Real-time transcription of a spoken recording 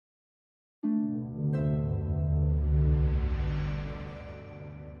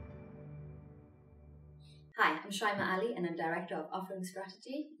Hi, I'm Shaima Ali and I'm Director of Offering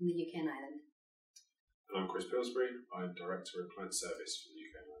Strategy in the UK and Ireland. And I'm Chris Pillsbury. I'm Director of Client Service for the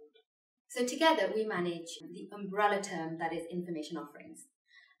UK and Ireland. So together we manage the umbrella term that is information offerings.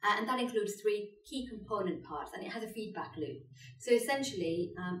 And that includes three key component parts, and it has a feedback loop. So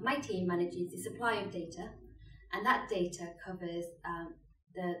essentially, my team manages the supply of data, and that data covers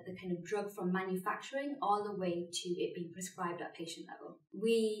the kind of drug from manufacturing all the way to it being prescribed at patient level.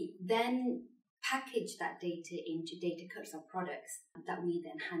 We then package that data into data cuts of products that we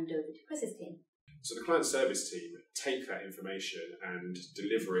then hand over to Chris's team. So the client service team take that information and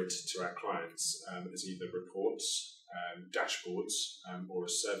deliver it to our clients as either reports, dashboards, or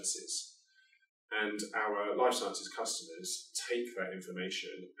as services. And our life sciences customers take that information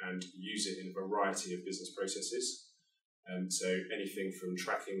and use it in a variety of business processes. So anything from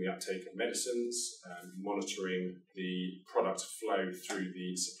tracking the uptake of medicines, monitoring the product flow through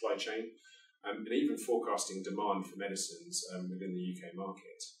the supply chain, and even forecasting demand for medicines within the UK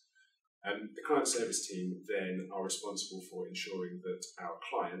market. The client service team then are responsible for ensuring that our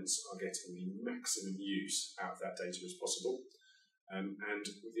clients are getting the maximum use out of that data as possible. And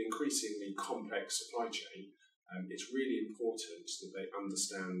with the increasingly complex supply chain, it's really important that they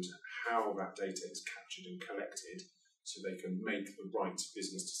understand how that data is captured and collected so they can make the right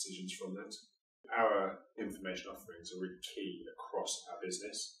business decisions from that. Our information offerings are really key across our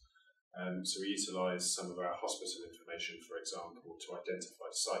business. So we utilise some of our hospital information, for example, to identify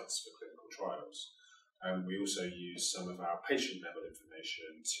sites for clinical trials. We also use some of our patient-level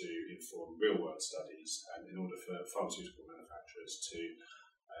information to inform real-world studies in order for pharmaceutical manufacturers to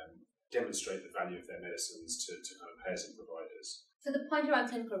demonstrate the value of their medicines to kind of payers and providers. So the point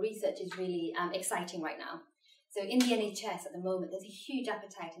around clinical research is really exciting right now. So in the NHS at the moment, there's a huge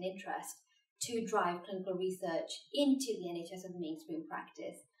appetite and interest to drive clinical research into the NHS as a mainstream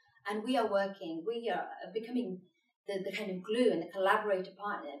practice. And we are becoming the kind of glue and the collaborator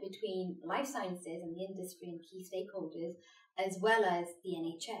partner between life sciences and the industry and key stakeholders, as well as the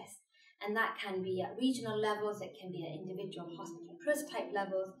NHS. And that can be at regional levels, it can be at individual hospital trust type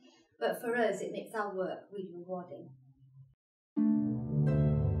levels, but for us, it makes our work really rewarding.